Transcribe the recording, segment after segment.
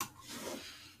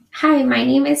Hi, my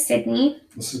name is Sydney.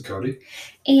 This is Cody.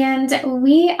 And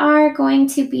we are going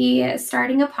to be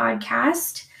starting a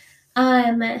podcast.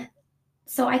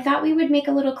 So I thought we would make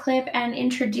a little clip and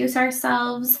introduce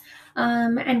ourselves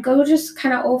and go just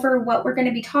kind of over what we're going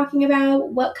to be talking about,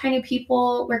 what kind of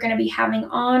people we're going to be having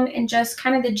on, and just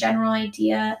kind of the general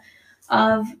idea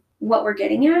of what we're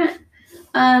getting at.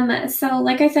 So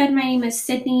like I said, my name is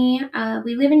Sydney.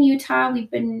 We live in Utah.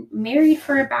 We've been married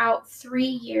for about 3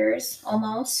 years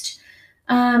almost.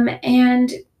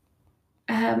 And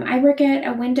I work at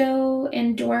a window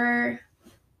and door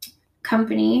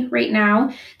company right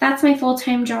now. That's my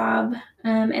full-time job.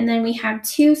 And then we have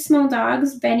 2 small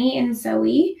dogs, Benny and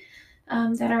Zoe,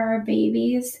 that are our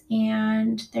babies,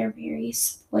 and they're very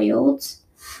spoiled.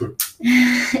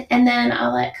 And then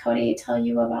I'll let Cody tell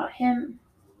you about him.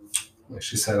 Like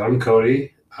she said, I'm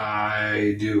Cody.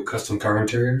 I do custom car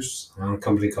interiors on a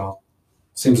company called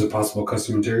Seems Impossible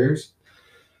Custom Interiors.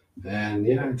 And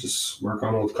yeah, I just work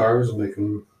on old cars and make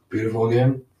them beautiful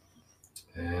again.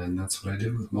 And that's what I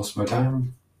do with most of my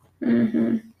time.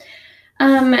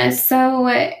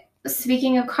 So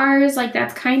speaking of cars, like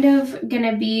that's kind of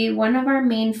gonna be one of our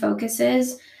main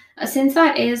focuses. Since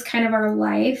that is kind of our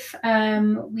life,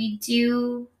 we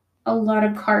do a lot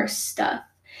of car stuff.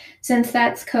 Since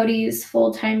that's Cody's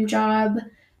full-time job,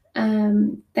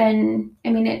 then I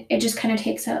mean it just kind of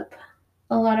takes up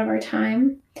a lot of our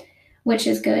time, which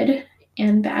is good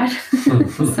and bad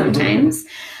sometimes.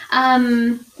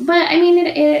 But I mean,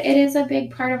 it is a big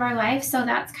part of our life. So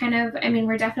that's kind of, I mean,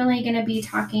 we're definitely going to be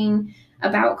talking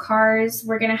about cars.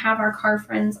 We're going to have our car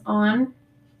friends on.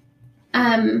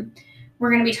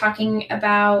 We're going to be talking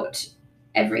about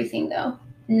everything though,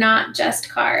 not just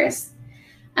cars.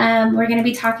 We're going to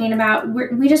be talking about,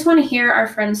 we just want to hear our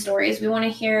friends' stories. We want to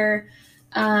hear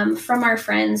from our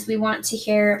friends. We want to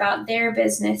hear about their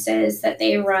businesses that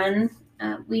they run.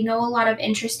 We know a lot of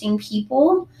interesting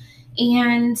people,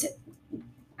 and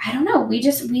I don't know. We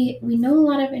know a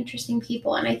lot of interesting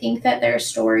people, and I think that their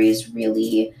stories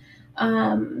really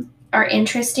are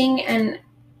interesting, and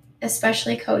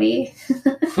especially Cody.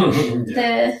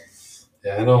 Yeah,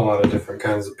 I know a lot of different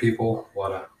kinds of people. A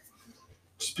lot of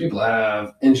just people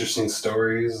have interesting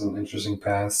stories and interesting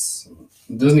pasts.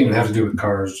 It doesn't even have to do with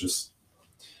cars. Just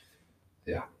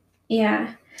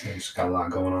Yeah. They just got a lot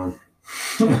going on.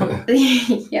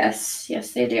 Yes,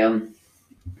 they do.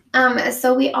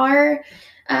 So we are,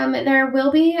 there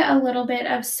will be a little bit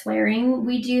of swearing.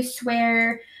 We do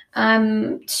swear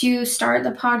to start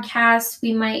the podcast.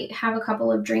 We might have a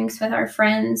couple of drinks with our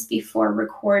friends before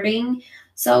recording.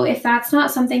 So if that's not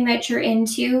something that you're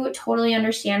into, totally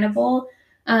understandable.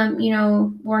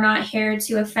 We're not here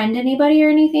to offend anybody or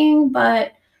anything,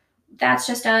 but that's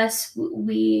just us.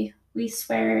 We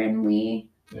swear and we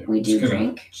do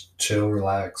drink. Chill,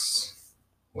 relax.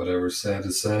 Whatever's said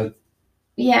is said.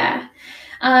 Yeah.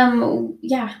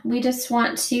 We just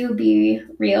want to be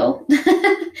real.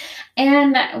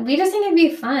 And we just think it'd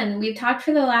be fun. We've talked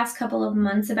for the last couple of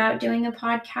months about doing a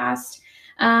podcast.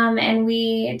 And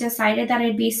we decided that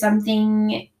it'd be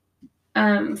something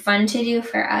fun to do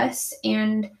for us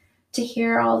and to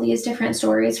hear all these different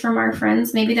stories from our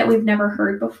friends, maybe that we've never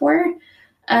heard before.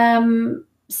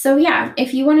 So yeah,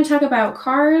 if you want to talk about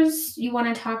cars, you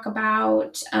want to talk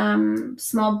about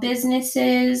small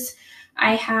businesses.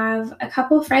 I have a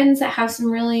couple of friends that have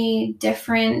some really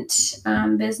different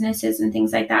businesses and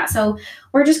things like that. So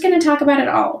we're just going to talk about it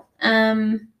all.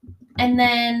 And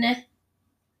then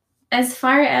as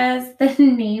far as the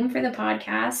name for the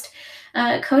podcast,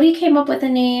 Cody came up with a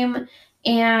name,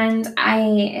 and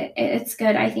it's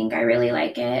good. I think I really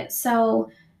like it. So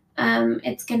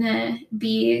it's going to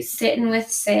be Sitting with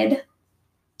Sid.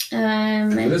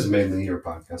 It is mainly your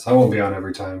podcast. I won't be on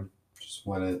every time, just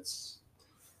when it's...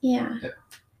 Yeah.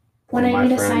 When I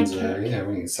need a sidekick.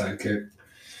 We need a sidekick. A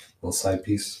little side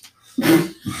piece.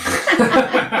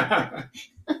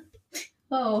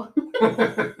 Oh.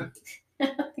 I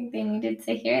don't think they needed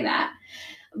to hear that.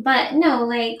 But no,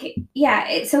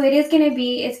 so it's going to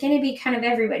be kind of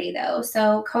everybody though.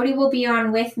 So Cody will be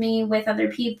on with me, with other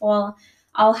people.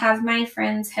 I'll have my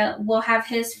friends, we'll have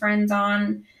his friends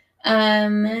on.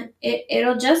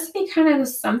 It'll just be kind of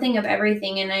something of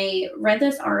everything. And I read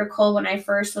this article when I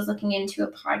first was looking into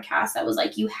a podcast that was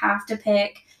like, you have to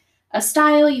pick a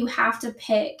style, you have to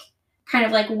pick kind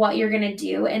of like what you're going to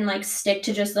do and like stick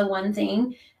to just the one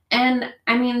thing. And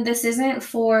I mean, this isn't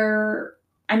for,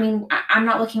 I mean, I'm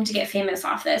not looking to get famous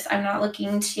off this. I'm not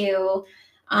looking to,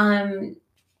 I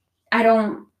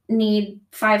don't need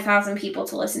 5,000 people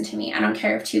to listen to me. I don't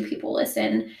care if 2 people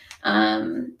listen.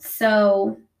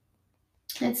 So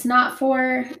it's not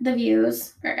for the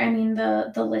views, or I mean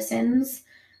the listens.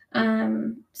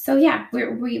 So yeah,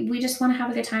 we just want to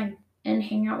have a good time and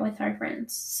hang out with our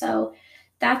friends. So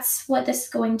that's what this is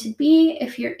going to be.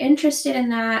 If you're interested in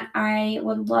that, I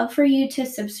would love for you to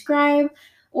subscribe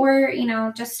or,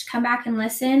 just come back and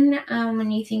listen when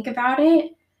you think about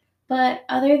it. But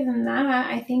other than that,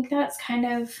 I think that's kind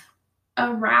of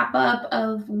a wrap up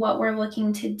of what we're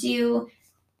looking to do.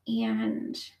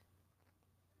 And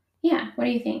yeah, what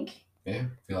do you think? Yeah,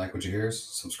 if you like what you hear,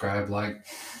 subscribe, like,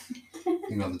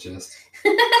 you know the gist.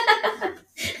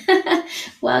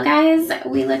 Well, guys,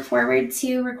 we look forward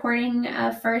to recording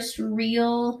a first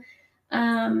real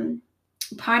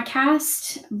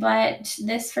podcast, but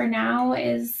this for now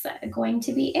is going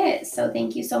to be it. So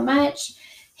thank you so much.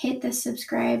 Hit the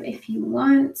subscribe if you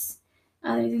want.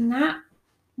 Other than that,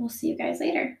 we'll see you guys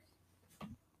later.